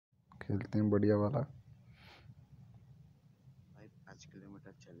खेलते हैं बढ़िया वाला। भाई 5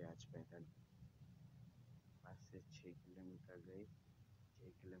 किलोमीटर चले आज पैदल, 5 से 6 किलोमीटर गए,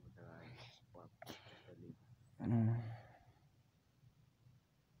 6 किलोमीटर आए, वापस पैदल ही।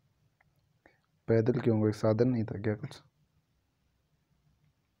 पैदल क्यों? कोई साधन नहीं था क्या कुछ?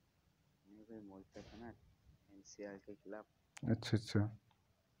 नहीं भाई, मोर्चा था ना एनसीआर के खिलाफ, अच्छा अच्छा।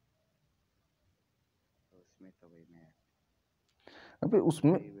 तो उसमें तो भाई मैं अबे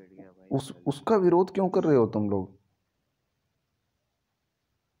उसमें ही बैठ गया भाई गली उसका में। विरोध क्यों कर रहे हो तुम लोग?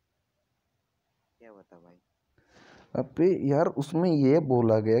 क्या बता भाई? अबे यार उसमें ये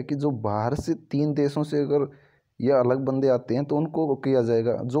बोला गया कि जो बाहर से 3 देशों से अगर ये अलग बंदे आते हैं तो उनको किया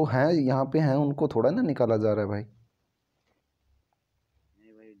जाएगा, जो हैं यहाँ पे हैं उनको थोड़ा ना निकाला जा रहा है भाई।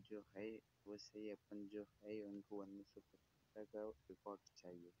 नहीं भाई, जो है वो सही, अपन जो है उनको 1975 का रिकॉर्ड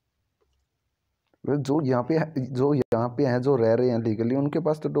चाहिए। जो वही है। यहाँ पे हैं जो रह रहे हैं लीगली उनके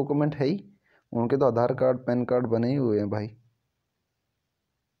पास तो डॉक्यूमेंट है ही। उनके तो आधार कार्ड पैन कार्ड बने ही हुए हैं भाई। नहीं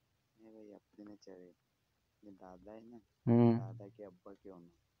भाई, अपने ने चाहिए। ये दादा है ना, हम्म। दादा के अब्बा के होना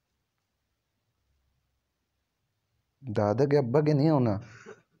दादा के अब्बा के नहीं होना। है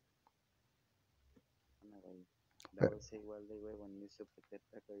ना भाई। डबल से एक बार भाई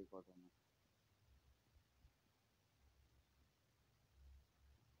 1975 का रिकॉर्ड होना।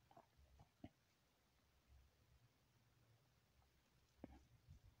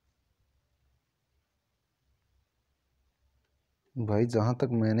 भाई जहाँ तक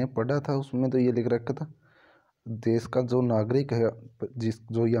मैंने पढ़ा था उसमें तो ये लिख रखा था, देश का जो नागरिक है,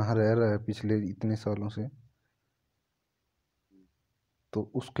 जो यहाँ रह रहा है पिछले इतने सालों से, हम्म। तो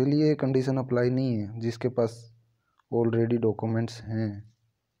उसके लिए ये कंडीशन अप्लाई नहीं है जिसके पास ऑलरेडी डॉक्यूमेंट्स हैं।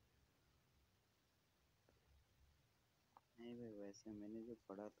 नहीं भाई, वैसे मैंने जो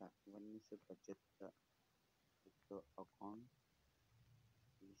पढ़ा था 1975, एक तो अकाउंट,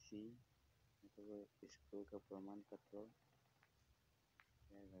 पीसी, मतलब स्कूल का प्रमाण पत्र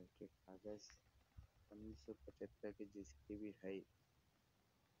या घर के कागज, 1975 के जिसके भी है,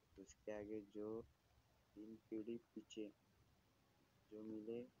 उसके आगे जो 3 पीढ़ी पीछे जो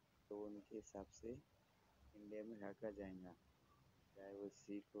मिले, तो उनके हिसाब से इंडिया में रखा जाएगा, चाहे वो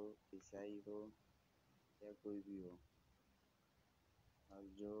सिख हो, ईसाई हो, या कोई भी हो। और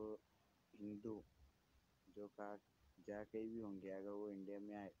जो हिंदू, जो का जहाँ कहीं भी होंगे, अगर वो इंडिया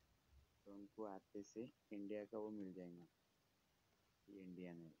में आए तो उनको आते से इंडिया का वो मिल जाएगा, ये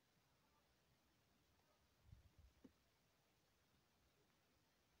इंडियन है।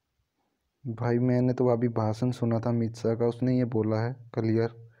 भाई मैंने तो अभी भाषण सुना था अमित शाह का, उसने ये बोला है क्लियर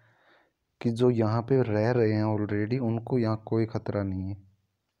कि जो यहाँ पे रह रहे हैं ऑलरेडी उनको यहाँ कोई खतरा नहीं है।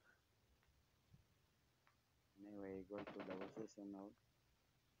 नहीं भाई, एक बार तो डबल से सुना हो,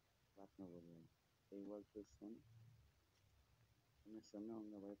 बात में बोल रहा हूँ, एक बार तो सुन। मैं सुना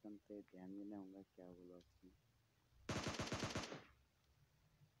होगा भाई, तुम तो ध्यान भी नहीं होगा क्या बोला उसने।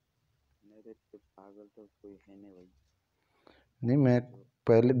 नहीं रे, तो पागल तो कोई है नहीं भाई। नहीं, मैं जो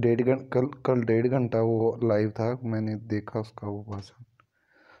पहले 1.5 घंटा, कल कल 1.5 घंटा वो लाइव था, मैंने देखा उसका वो भाषण।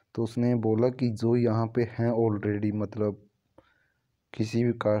 तो उसने बोला कि जो यहाँ पे हैं ऑलरेडी, मतलब किसी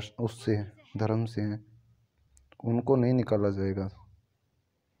भी कास्ट उससे धर्म से हैं, उनको नहीं निकाला जाएगा,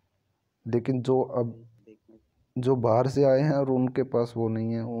 लेकिन जो अब भाई देखने, जो बाहर से आए हैं और उनके पास वो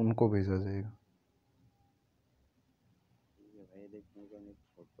नहीं है उनको भेजा जाएगा। ठीक है भाई, देखने का एक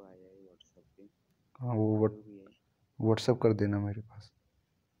फोटो आया है व्हाट्सएप पे, हाँ वो वीडियो भी है। व्हाट्सअप कर देना मेरे पास।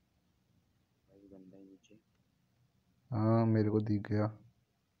 भाई बंदा है नीचे। हाँ मेरे को दिख गया,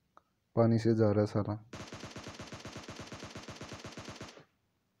 पानी से जा रहा है साला।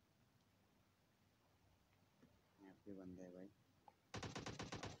 यहाँ पे बंदा है भाई।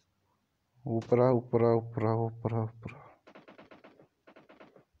 ऊपरा ऊपरा ऊपरा ऊपरा ऊपरा।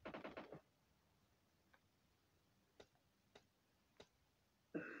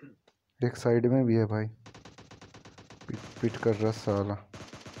 एक साइड में भी है भाई, पिट पिट कर रहा साला।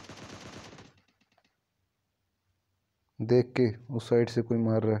 देख के उस साइड से कोई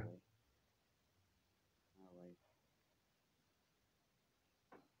मार रहा हाँ है। भाई। हाँ भाई।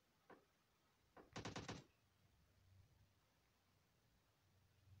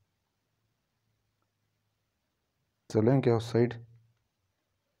 चलें क्या उस साइड? नहीं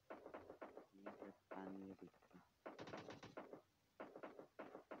भाई, पानी है पीछे।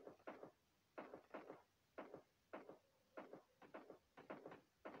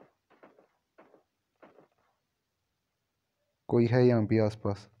 कोई है यहाँ भी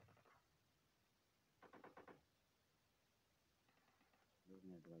आसपास? 2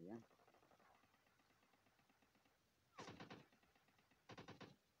 मिनट भाई। हाँ,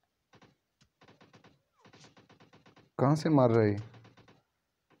 कहाँ से मार रहा है?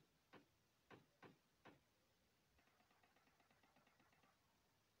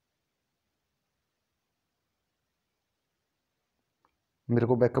 मेरे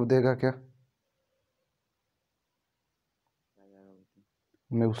को बैकअप देगा क्या? क्या जा रहा होती?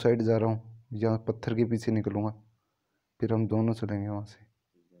 मैं उस साइड जा रहा हूँ, यहाँ पत्थर के पीछे निकलूँगा, फिर हम दोनों चलेंगे वहाँ से।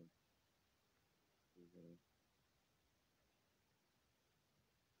 ठीक है, ठीक है भाई।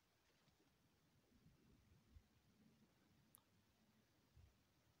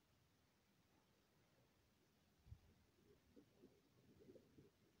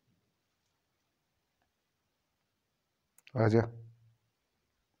 आजा।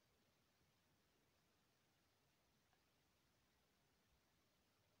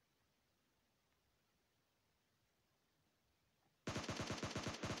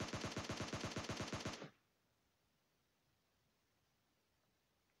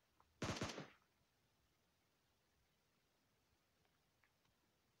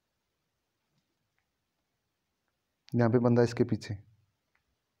 यहाँ पे बंदा इसके पीछे।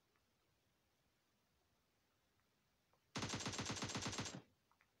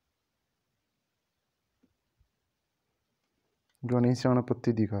 जो नहीं से आना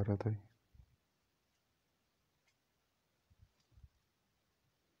पत्ती दिखा रहा था।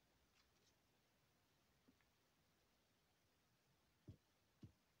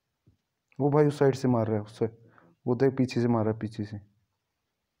 वो भाई उस साइड से मार रहा है, उससे भाई वो देख पीछे से मार रहा है, पीछे से।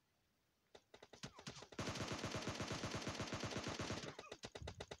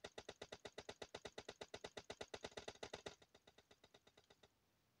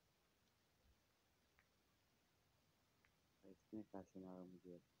 इसने कहाँ से मारा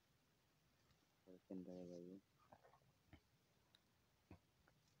मुझे? घर के अंदर है भाई वो।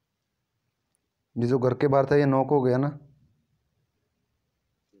 ये जो घर के बाहर था ये नॉक हो गया ना?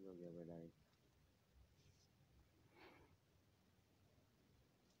 किल हो गया भाई डायरेक्ट।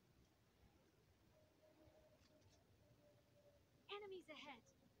 Enemies ahead!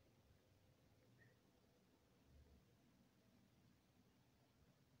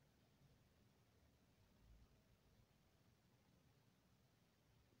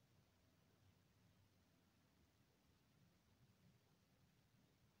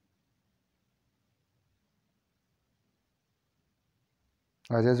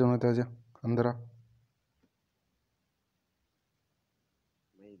 आजा जोनत, आजा अंदर आ।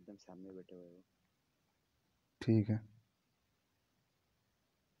 भाई एकदम सामने बैठे हुए हो। ठीक है।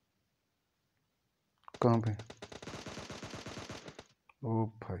 कहाँ पे? ओ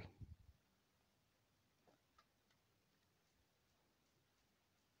भाई।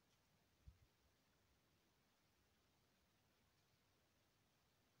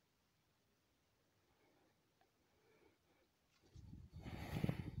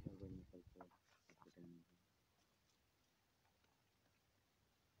 चल भाई निकलते हैं काफी टाइम हो गया।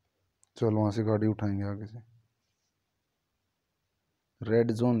 चल वहाँ से गाड़ी उठाएंगे आगे से।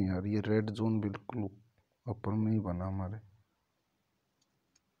 रेड जोन यार, ये रेड जोन बिल्कुल ऊपर में ही बना हमारे।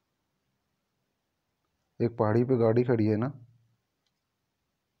 एक पहाड़ी पे गाड़ी खड़ी है ना?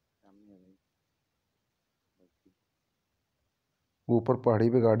 सामने है भाई। बाकी ऊपर पहाड़ी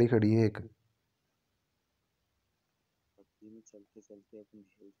पे गाड़ी खड़ी है एक। पबजी में चलते चलते अपन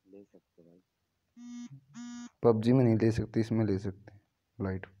हेल्थ ले सकते भाई। पबजी में नहीं ले सकते, इसमें ले सकते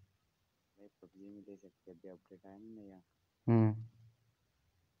लाइट। भाई पबजी में ले सकते, अभी अपडेट आया ना नया, हम्म।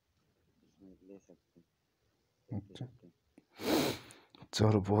 उसमें ले सकते चलते अच्छा, चलते।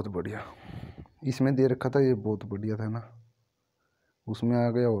 चलो बहुत बढ़िया। इसमें दे रखा था, ये बहुत बढ़िया था ना, उसमें आ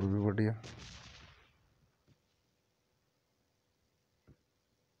गया और भी बढ़िया।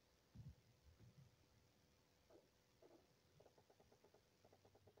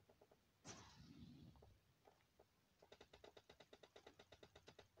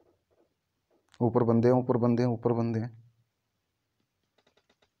 ऊपर बंदे हैं, ऊपर बंदे हैं, ऊपर बंदे हैं।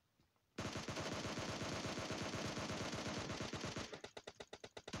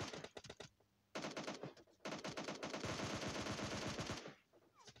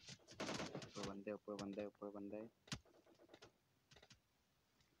 ऊपर बंदे, ऊपर बंदे, ऊपर बंदे,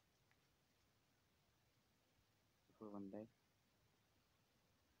 ऊपर बंदे।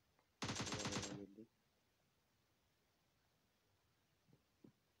 जल्दी।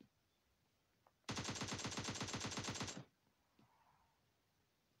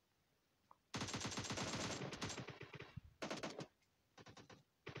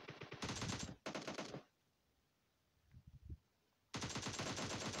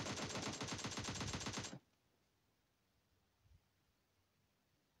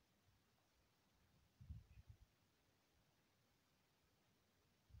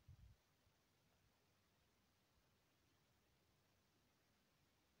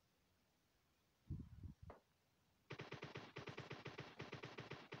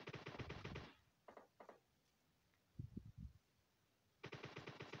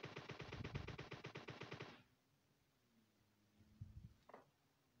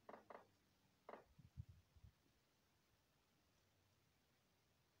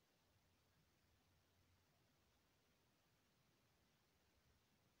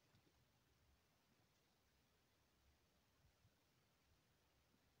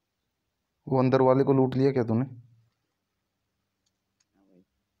 वो अंदर वाले को लूट लिया क्या तूने? हाँ भाई।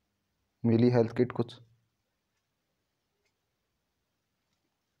 मिली हेल्थ किट कुछ?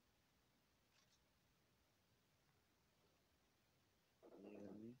 ये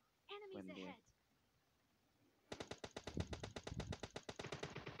घर में बंदे हैं।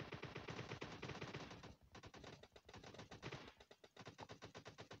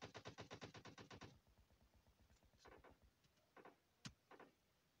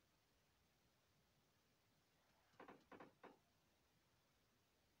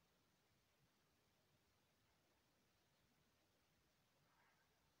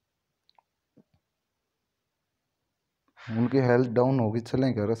 उनकी हेल्थ डाउन होगी,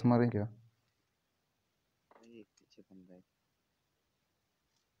 चलें क्या, रस मारें क्या? भाई एक पीछे बंदा है।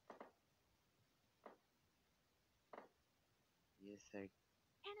 ये साइड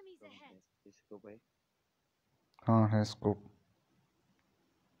का बंदा है। इसको भाई। हाँ है स्कोप।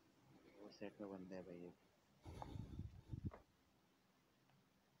 वो साइड में बंदा है भाई।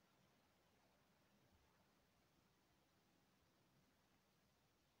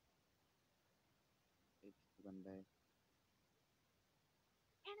 एक बंदा है।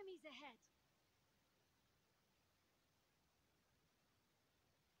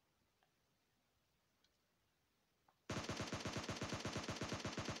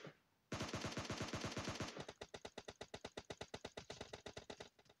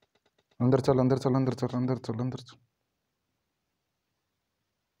 अंदर चल, अंदर चल, अंदर चल, अंदर चल, अंदर चल।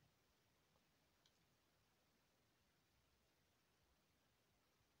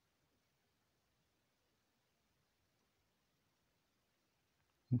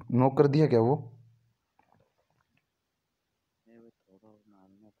 नॉक कर दिया क्या वो? नहीं भाई थोड़ा और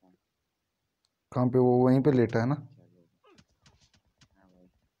मारना था। कहाँ पे वो? वहीं पे लेटा है ना? चालू होगा। हाँ भाई।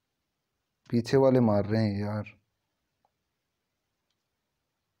 पीछे वाले मार रहे हैं यार।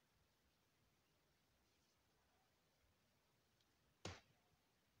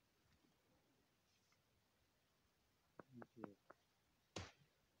 मुझे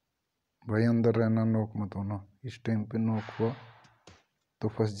भाई अंदर रहना, नॉक मत होना। इस टाइम पे नॉक हुआ तो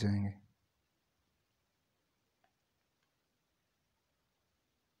फंस जाएंगे।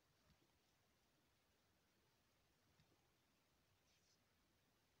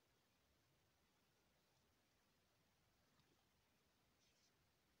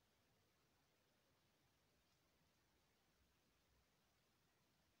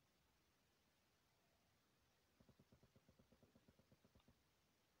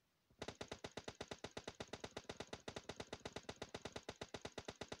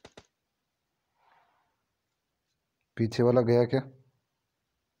 पीछे वाला गया क्या?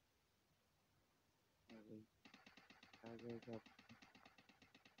 हाँ भाई आ जाएगा।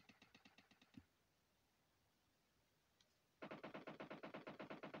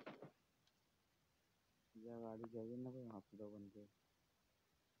 या गाड़ी जाइए ना भाई, वहाँ पे दो बंदे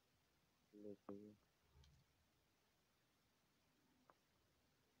लेते हुए।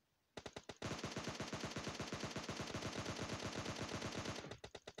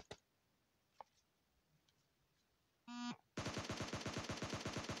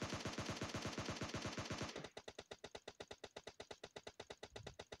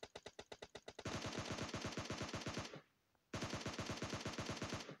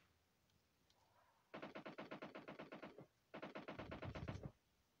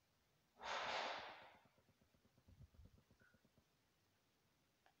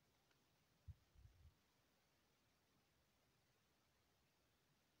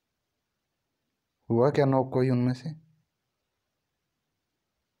 हुआ क्या नॉक कोई उनमें से?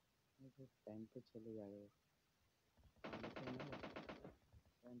 टाइम पे चले जा रहे हो।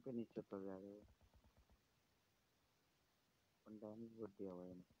 टाइम पे नीचे तो जा रहे हो। डैमेज बहुत दिया हुआ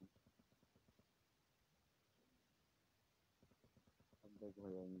है इनको। अब देख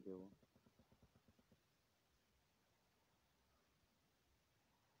हो जाएंगे वो।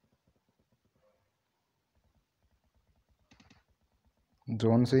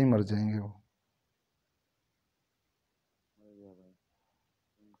 जोन से ही मर जाएंगे वो। हो गया भाई।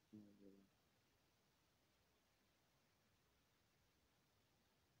 टेंशन हो गया।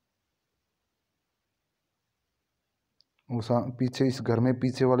 वो पीछे इस घर में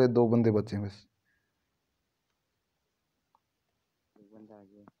पीछे वाले दो बंदे बचे हैं बस। एक बंदा आ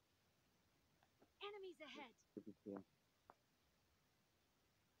गया। इसके पीछे है।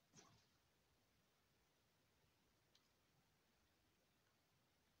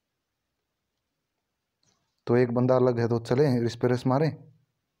 तो एक बंदा अलग है, तो चले इस पे रेस मारे।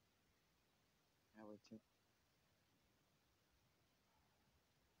 हाँ बच्चे।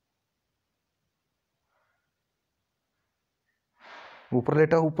 ऊपर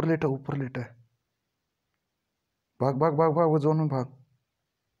लेटा, ऊपर लेटा, ऊपर लेटा है। भाग भाग भाग भाग, वो जोन में भाग।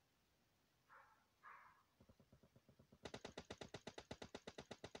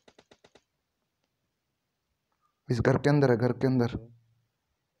 इस घर के अंदर है, घर के अंदर।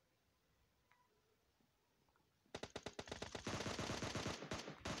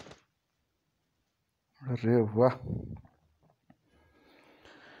 अरे वाह,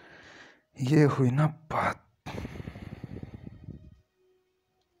 ये हुई ना बात।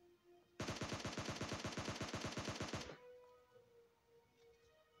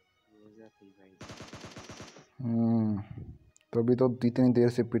 हो जाती भाई। तभी तो इतनी देर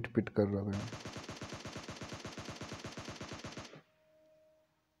से पिट पिट कर रहा था।